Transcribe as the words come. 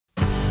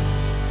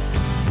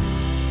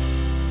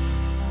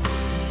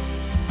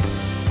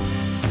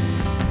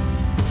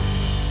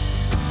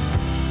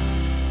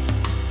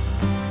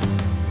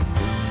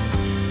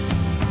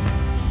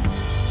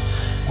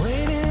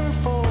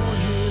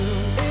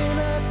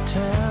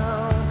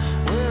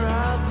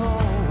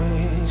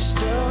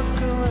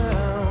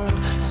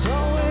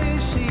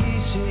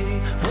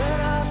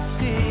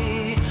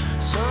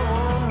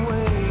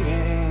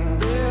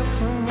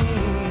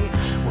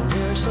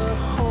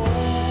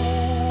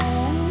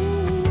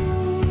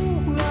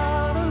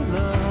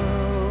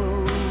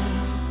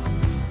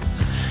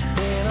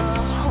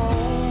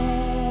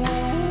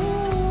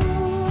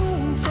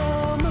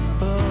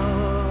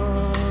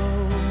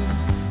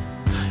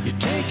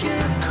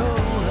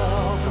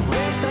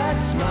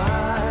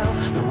smile,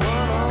 the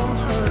one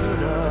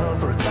unheard of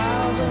for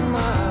 1,000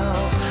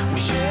 miles. We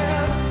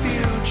share the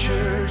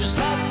future just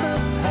like the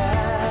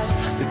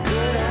past. The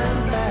good and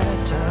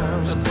bad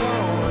times are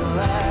gonna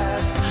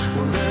last.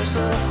 Well, there's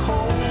a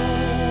whole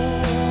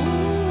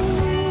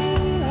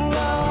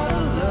lot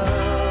of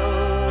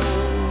love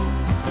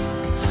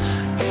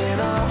in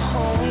our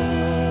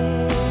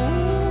home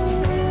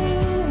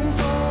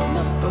from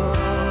above.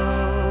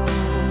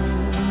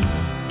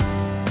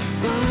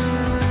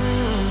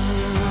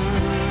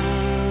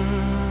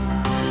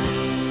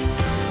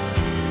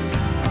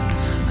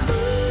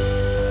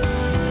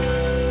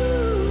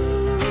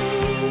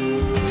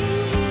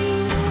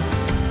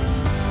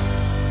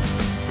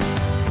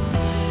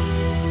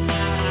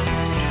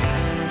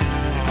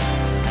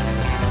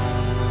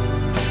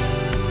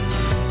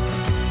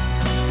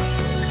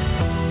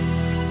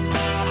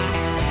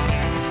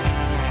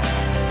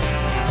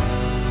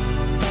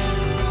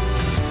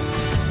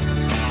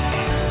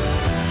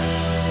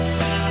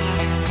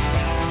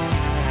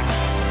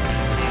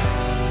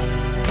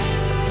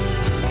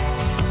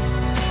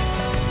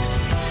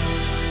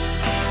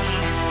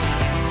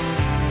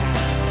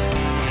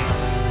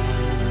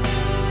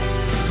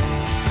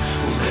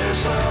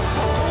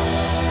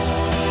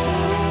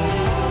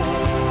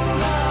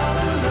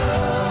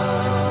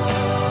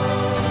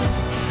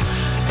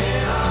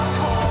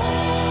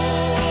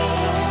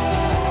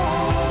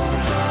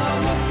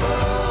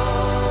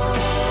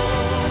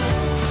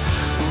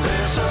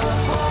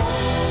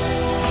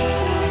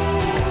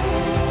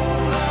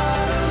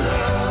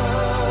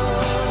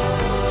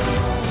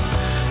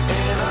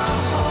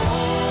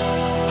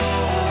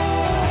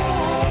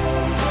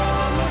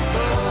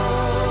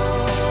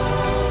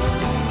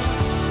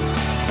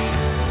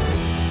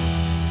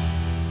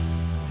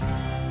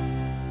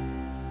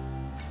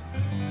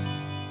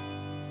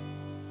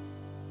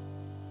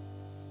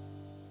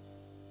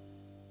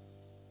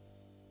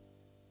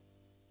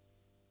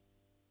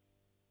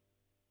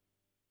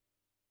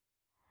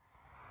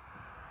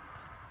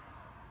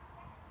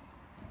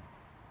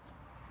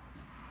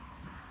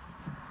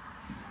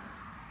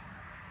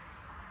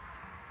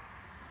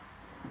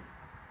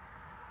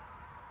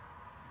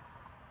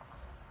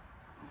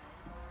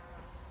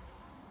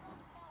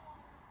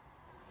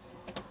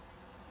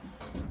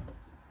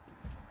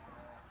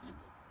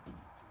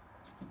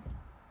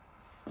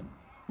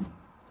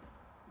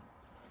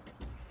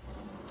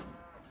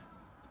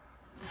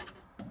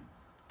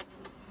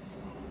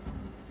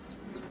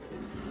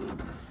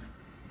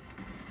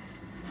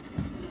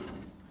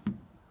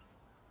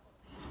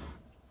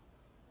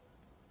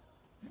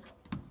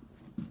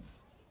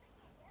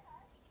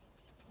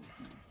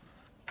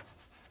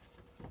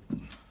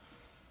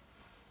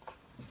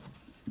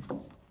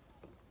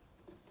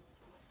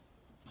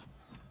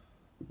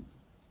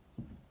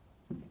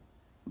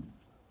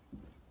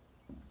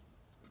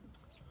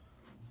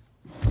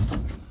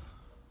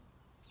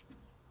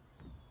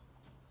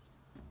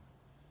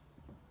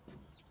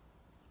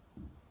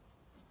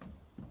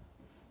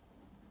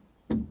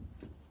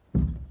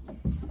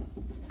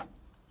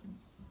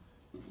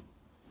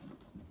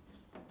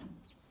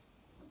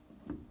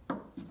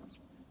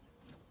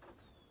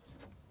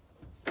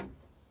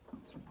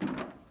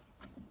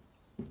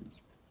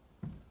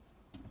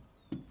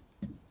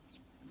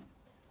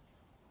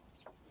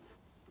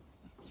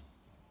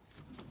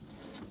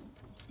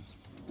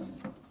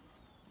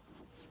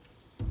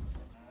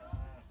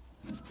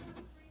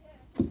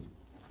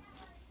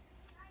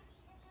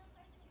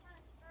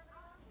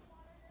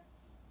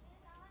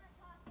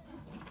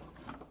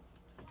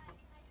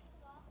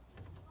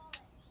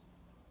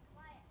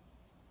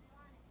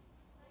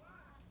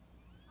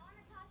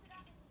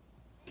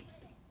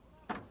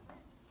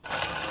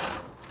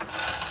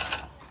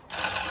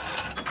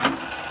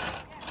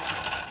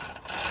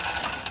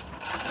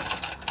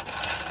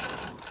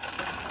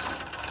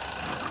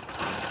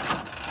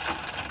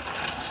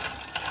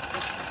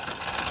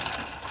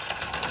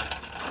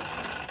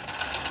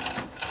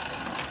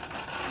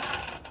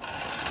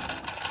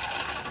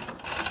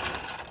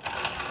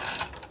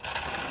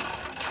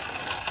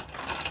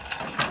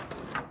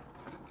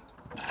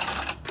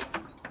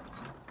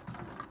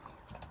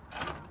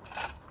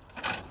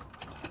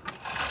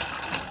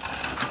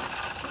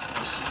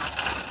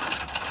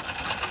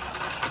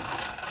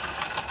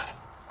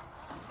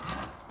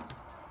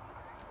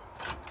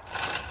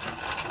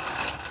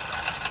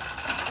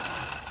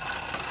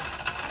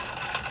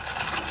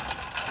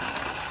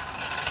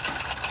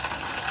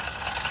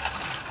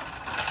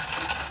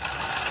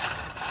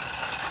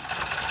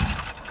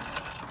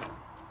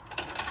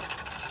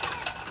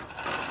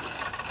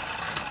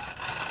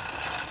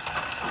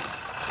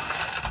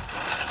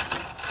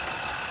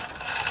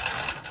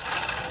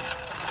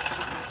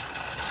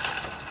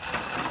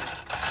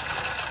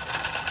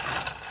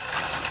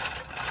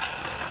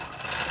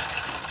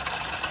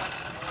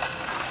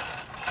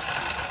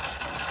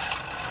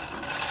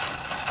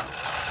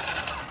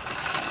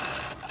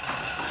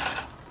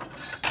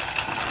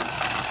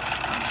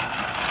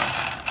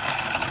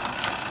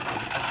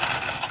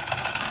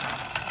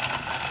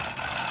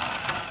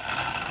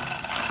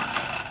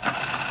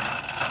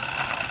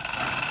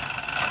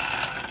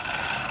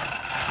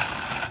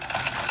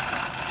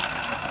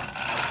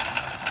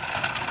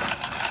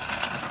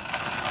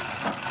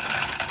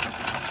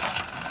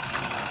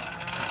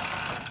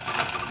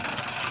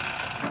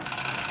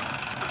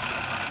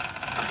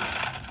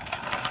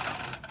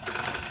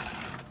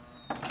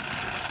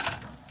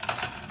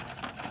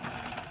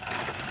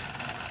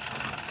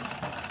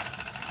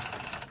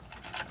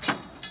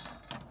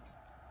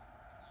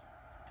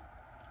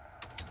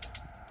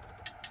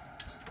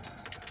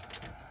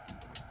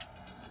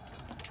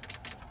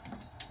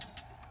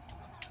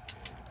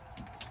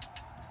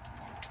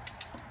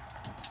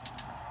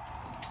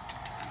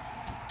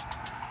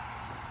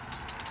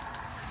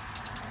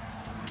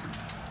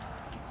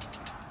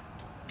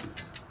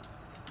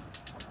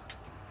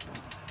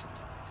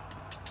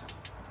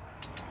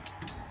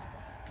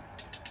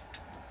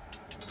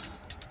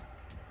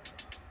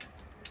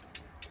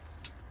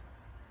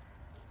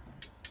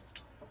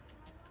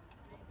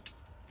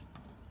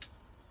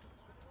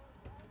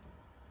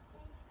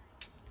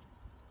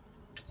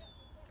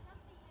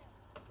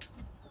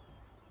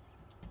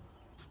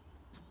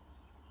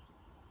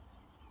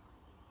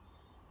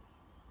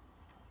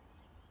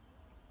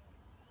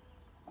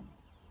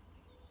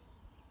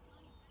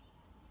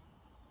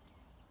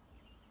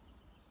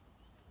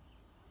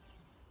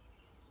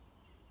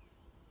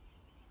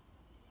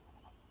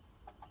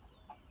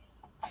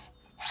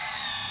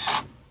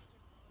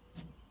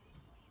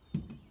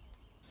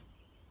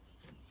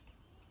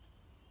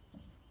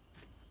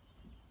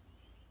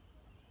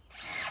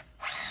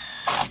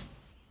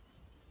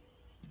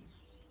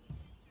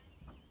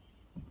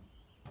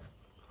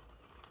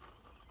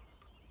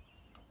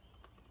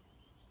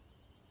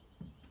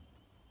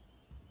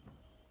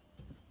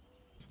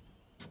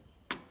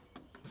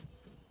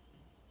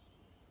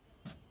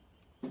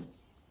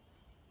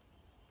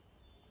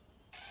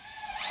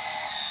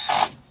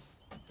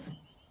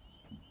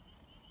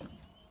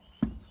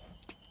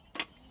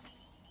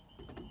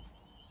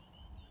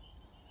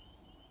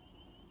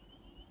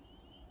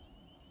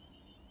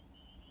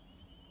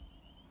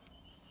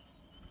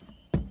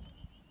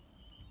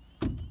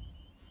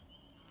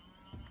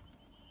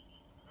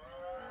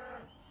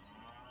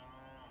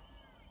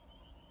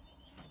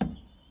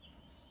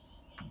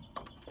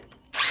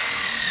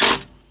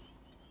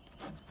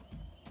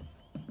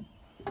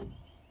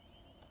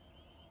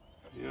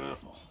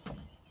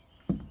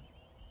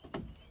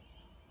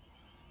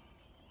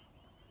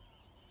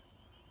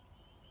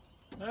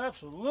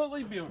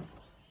 Absolutely beautiful.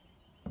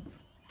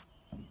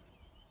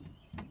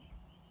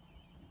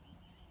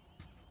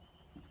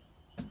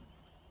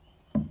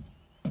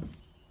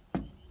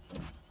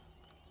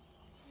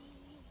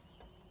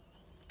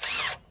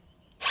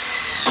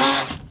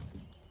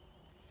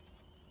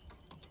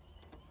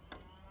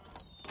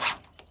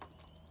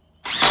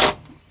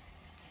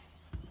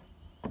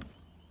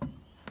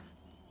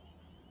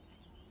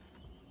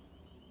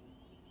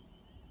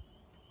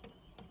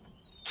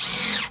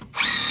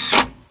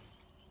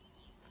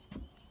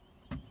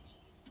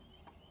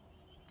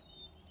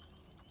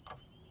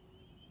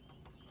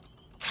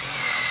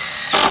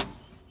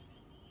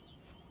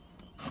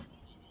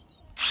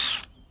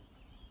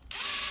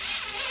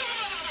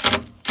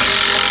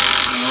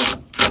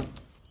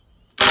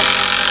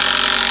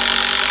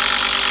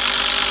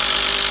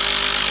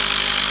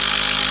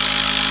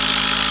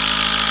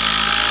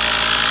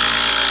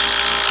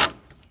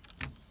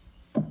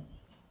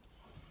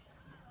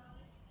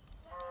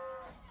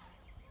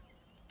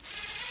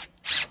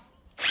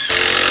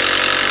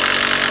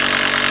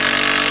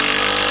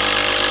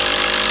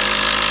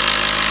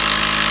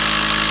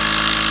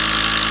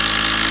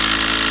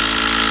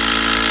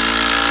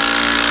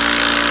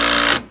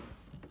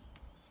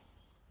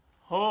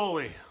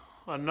 Holy,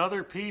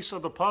 another piece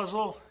of the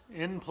puzzle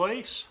in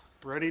place,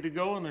 ready to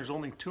go, and there's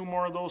only 2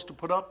 more of those to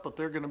put up, but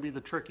they're going to be the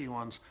tricky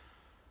ones.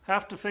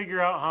 Have to figure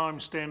out how I'm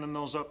standing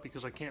those up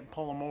because I can't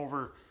pull them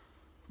over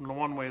from the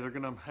one way. They're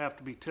going to have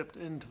to be tipped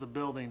into the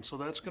building, so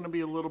that's going to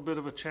be a little bit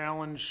of a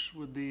challenge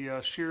with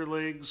the shear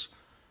legs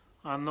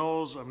on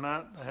those.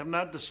 I have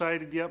not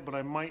decided yet, but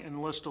I might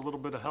enlist a little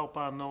bit of help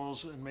on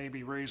those and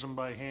maybe raise them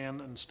by hand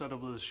instead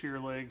of with the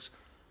shear legs.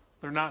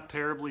 They're not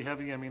terribly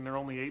heavy. I mean, they're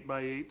only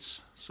 8x8s,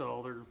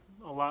 so they're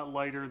a lot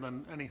lighter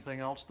than anything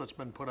else that's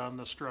been put on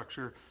this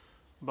structure.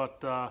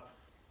 But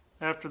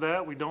after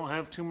that, we don't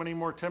have too many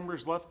more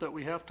timbers left that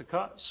we have to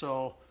cut.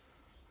 So,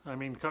 I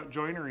mean, cut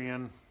joinery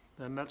in,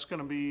 and that's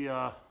going to be,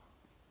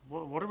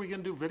 what are we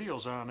going to do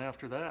videos on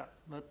after that?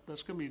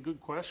 That's going to be a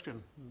good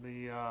question.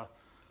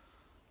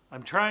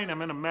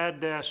 I'm in a mad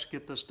dash to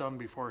get this done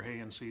before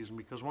haying season,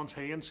 because once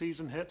haying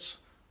season hits,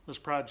 this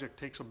project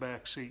takes a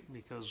back seat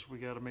because we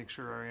got to make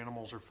sure our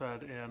animals are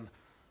fed, and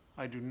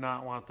I do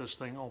not want this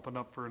thing open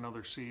up for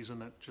another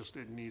season.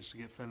 It needs to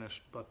get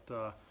finished.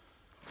 But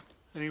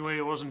anyway,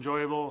 it was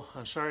enjoyable.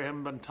 I'm sorry I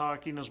haven't been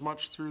talking as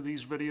much through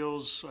these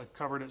videos. I've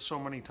covered it so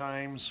many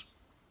times,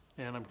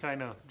 and I'm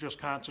kind of just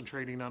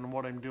concentrating on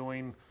what I'm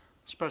doing,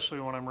 especially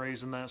when I'm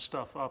raising that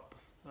stuff up.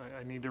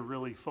 I need to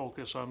really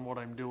focus on what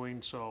I'm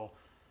doing so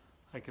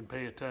I can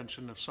pay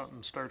attention. If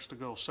something starts to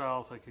go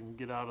south, I can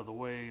get out of the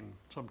way. And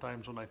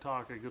sometimes when I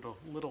talk, I get a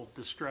little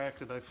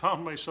distracted. I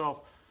found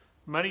myself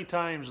many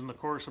times in the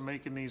course of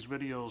making these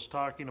videos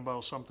talking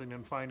about something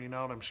and finding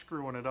out I'm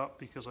screwing it up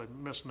because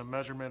I'm missing a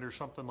measurement or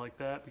something like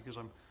that, because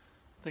I'm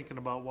thinking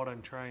about what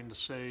I'm trying to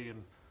say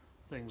and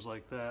things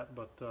like that.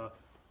 But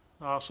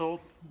also,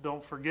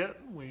 don't forget,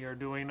 we are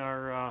doing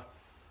our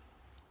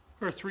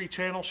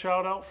 3-channel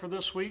shout out for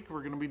this week. We're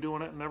going to be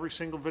doing it in every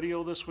single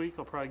video this week.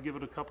 I'll probably give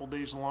it a couple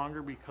days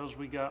longer because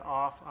we got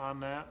off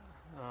on that.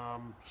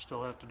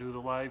 Still have to do the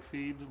live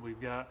feed.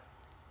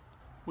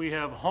 We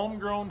have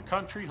Homegrown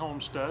Country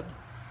Homestead,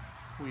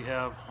 we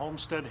have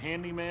Homestead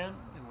Handyman,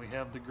 and we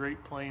have the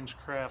Great Plains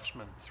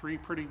Craftsman. 3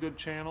 pretty good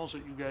channels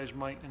that you guys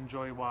might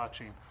enjoy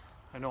watching.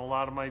 I know a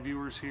lot of my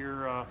viewers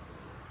here,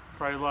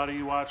 probably a lot of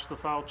you watch the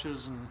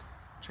Fouches and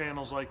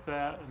channels like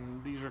that,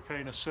 and these are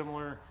kind of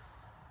similar.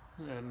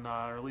 And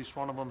or at least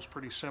one of them's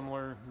pretty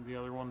similar. The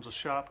other one's a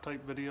shop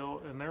type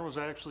video, and there was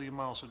actually a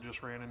mouse that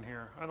just ran in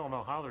here. I don't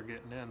know how they're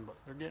getting in, but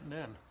they're getting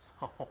in.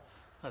 Oh,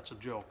 that's a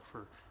joke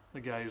for the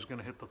guy who's going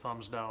to hit the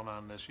thumbs down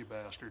on this, you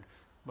bastard.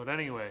 But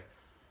anyway,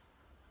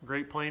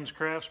 Great Plains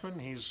Craftsman,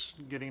 he's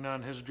getting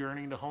on his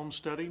journey to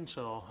homesteading,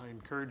 so I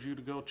encourage you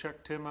to go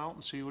check Tim out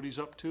and see what he's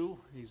up to.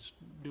 He's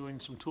doing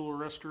some tool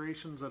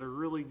restorations that are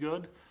really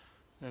good,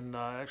 and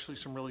actually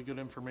some really good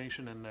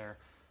information in there.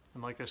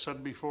 And like I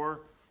said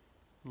before,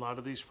 a lot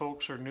of these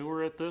folks are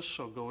newer at this,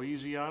 so go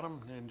easy on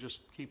them and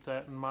just keep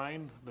that in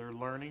mind. They're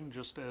learning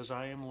just as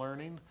I am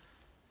learning.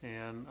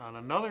 And on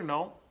another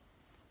note,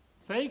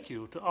 thank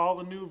you to all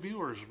the new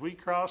viewers. We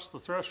crossed the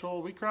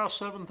threshold. We crossed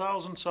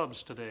 7,000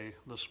 subs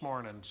this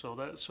morning, so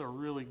that's a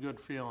really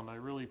good feeling. I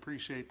really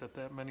appreciate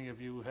that many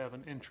of you have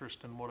an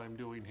interest in what I'm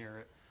doing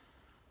here.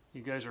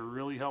 You guys are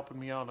really helping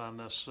me out on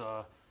this.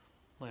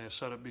 Like I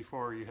said it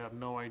before, you have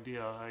no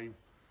idea.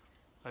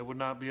 I would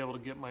not be able to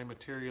get my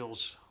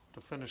materials to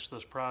finish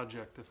this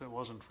project if it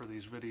wasn't for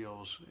these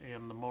videos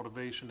and the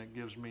motivation it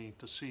gives me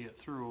to see it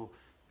through,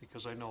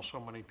 because I know so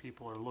many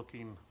people are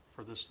looking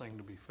for this thing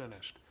to be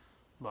finished.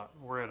 But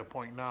we're at a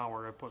point now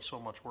where I put so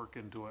much work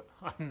into it,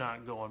 I'm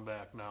not going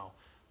back now.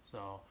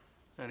 So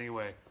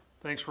anyway,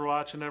 thanks for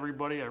watching,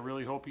 everybody. I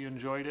really hope you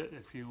enjoyed it.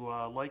 If you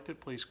liked it,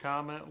 please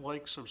comment,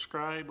 like,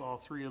 subscribe. All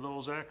 3 of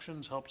those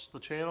actions helps the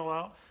channel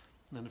out.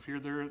 And if you're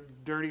the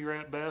dirty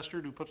rat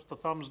bastard who puts the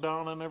thumbs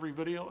down on every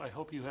video, I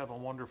hope you have a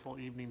wonderful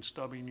evening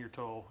stubbing your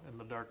toe in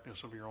the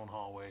darkness of your own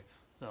hallway.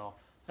 So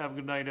Have a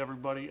good night,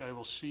 everybody. I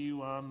will see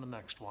you on the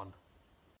next one.